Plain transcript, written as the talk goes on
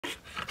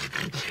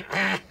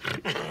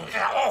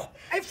Oh.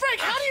 Hey, Frank,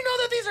 how do you know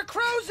that these are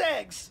crow's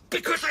eggs?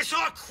 Because I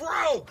saw a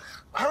crow.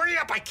 Hurry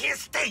up, I can't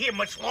stay here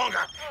much longer.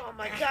 Oh,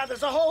 my God,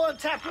 there's a whole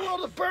untapped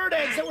world of bird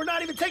eggs that we're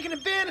not even taking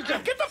advantage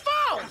of. Get the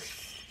phone!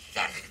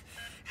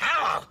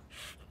 Hello?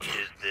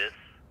 Is this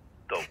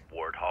the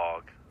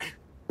Warthog?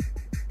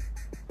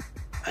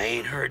 I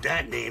ain't heard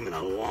that name in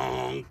a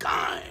long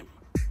time.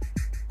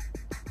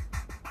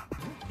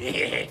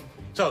 Yeah.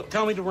 So,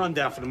 tell me the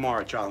rundown for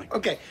tomorrow, Charlie.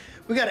 Okay,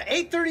 we got an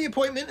 8:30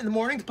 appointment in the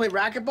morning to play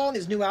racquetball in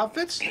these new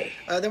outfits.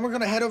 Then we're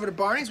gonna head over to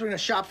Barney's. We're gonna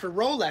shop for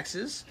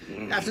Rolexes.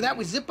 After that,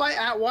 we zip by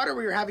Atwater,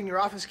 where you're having your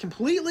office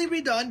completely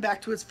redone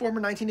back to its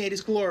former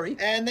 1980s glory.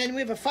 And then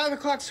we have a 5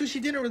 o'clock sushi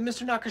dinner with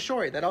Mr.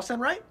 Nakashori. That all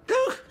sound right?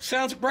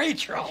 Sounds great,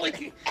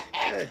 Charlie.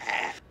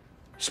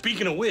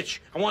 Speaking of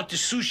which, I want the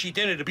sushi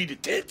dinner to be the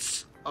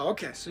tits. Oh,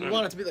 okay, so you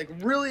want it to be, like,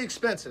 really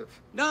expensive.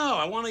 No,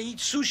 I want to eat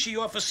sushi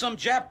off of some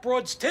Jap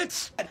broad's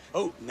tits.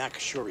 Oh,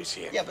 Nakashori's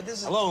here. Yeah, but this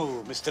is...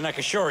 Hello, Mr.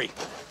 Nakashori.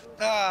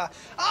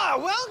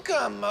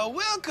 Welcome,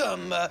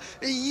 welcome.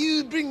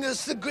 You bring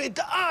us the great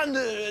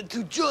honor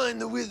to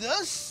join with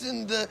us,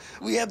 and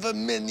we have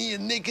many a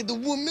naked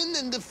woman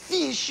and a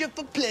fish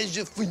for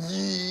pleasure for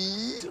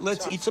ye.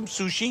 Let's eat some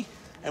sushi,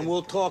 and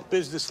we'll talk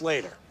business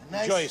later.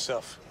 Nice. Enjoy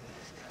yourself.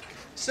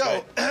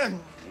 So,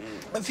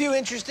 a few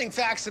interesting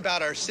facts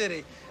about our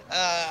city.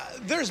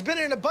 There's been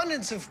an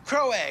abundance of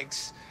crow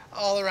eggs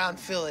all around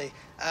Philly,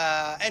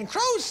 and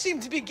crows seem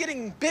to be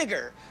getting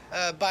bigger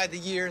by the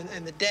year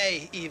and the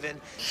day,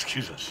 even.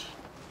 Excuse us.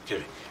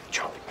 Excuse me.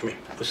 Charlie, come here.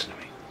 Listen to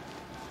me.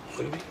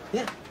 Look at me.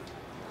 Yeah.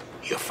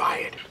 You're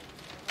fired.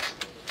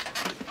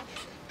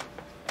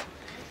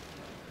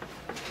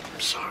 I'm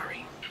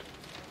sorry.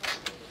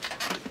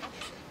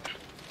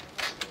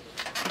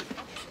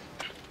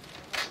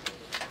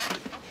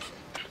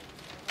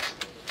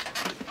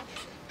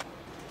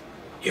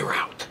 You're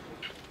out.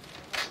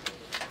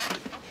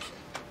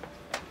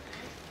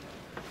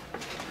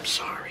 I'm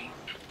sorry.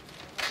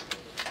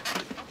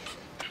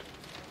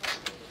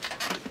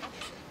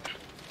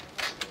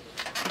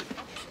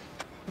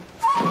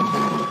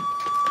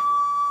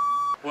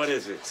 What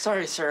is it?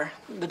 Sorry, sir.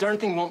 The darn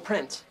thing won't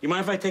print. You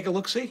mind if I take a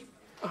look-see?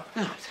 Oh.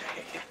 No,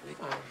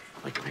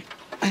 wait.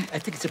 I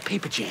think it's a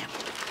paper jam.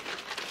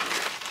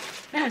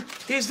 Yeah,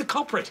 here's the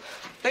culprit.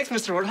 Thanks,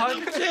 Mr.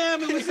 Warthog.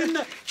 Damn, it was in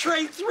the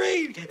tray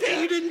 3 that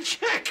you didn't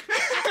check.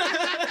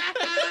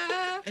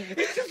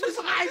 It just was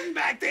hiding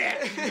back there.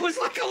 It was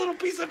like a little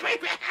piece of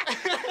paper.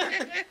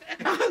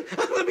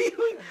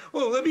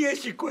 Let me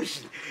ask you a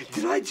question.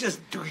 Did I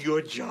just do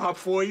your job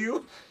for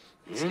you?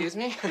 Excuse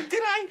me?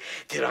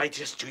 Did I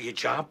just do your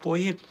job for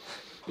you?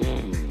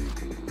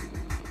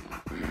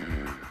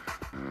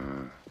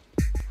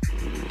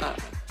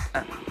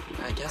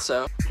 I guess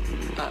so.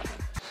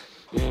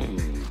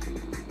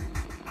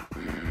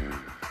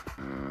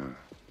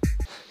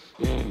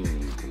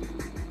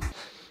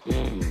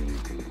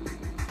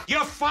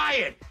 You're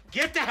fired.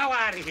 Get the hell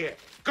out of here.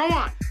 Go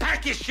on,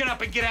 pack your shit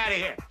up and get out of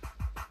here.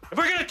 If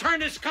we're gonna turn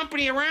this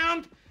company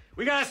around,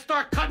 we gotta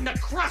start cutting the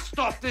crust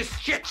off this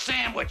shit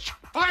sandwich.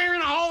 Fire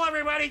in a hole,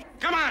 everybody.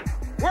 Come on,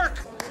 work.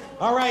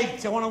 All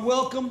right, I want to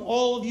welcome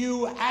all of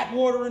you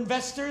Atwater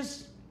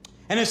investors,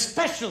 and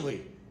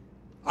especially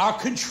our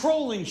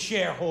controlling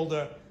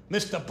shareholder,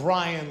 Mr.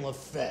 Brian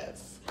Lefebvre.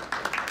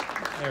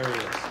 There he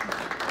is.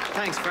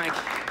 Thanks, Frank.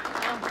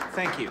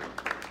 Thank you.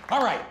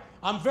 All right,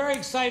 I'm very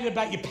excited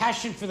about your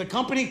passion for the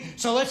company,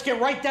 so let's get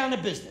right down to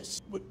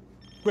business. Wait,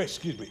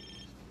 excuse me.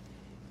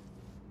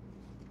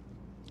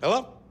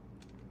 Hello?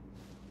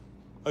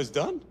 I was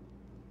done?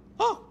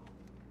 Oh,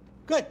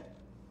 good.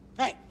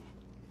 Right.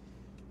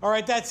 All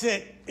right, that's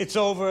it. It's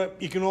over.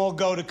 You can all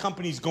go. The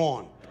company's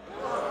gone.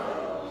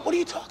 What are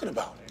you talking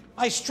about?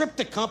 I stripped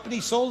the company,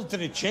 sold it to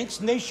the chinks,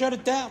 and they shut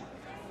it down.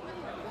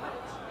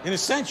 In a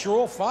sense, you're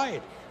all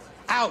fired.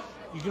 Out.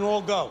 You can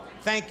all go.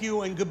 Thank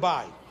you and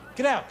goodbye.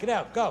 Get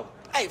out, go.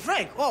 Hey,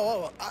 Frank,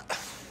 whoa.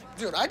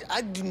 Dude,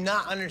 I do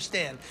not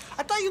understand.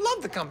 I thought you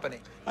loved the company.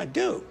 I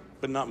do,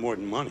 but not more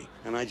than money.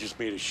 And I just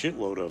made a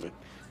shitload of it.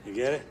 You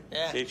get it?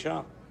 Yeah. See,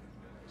 Charles?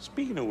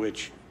 Speaking of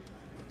which,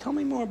 tell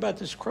me more about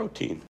this crow team.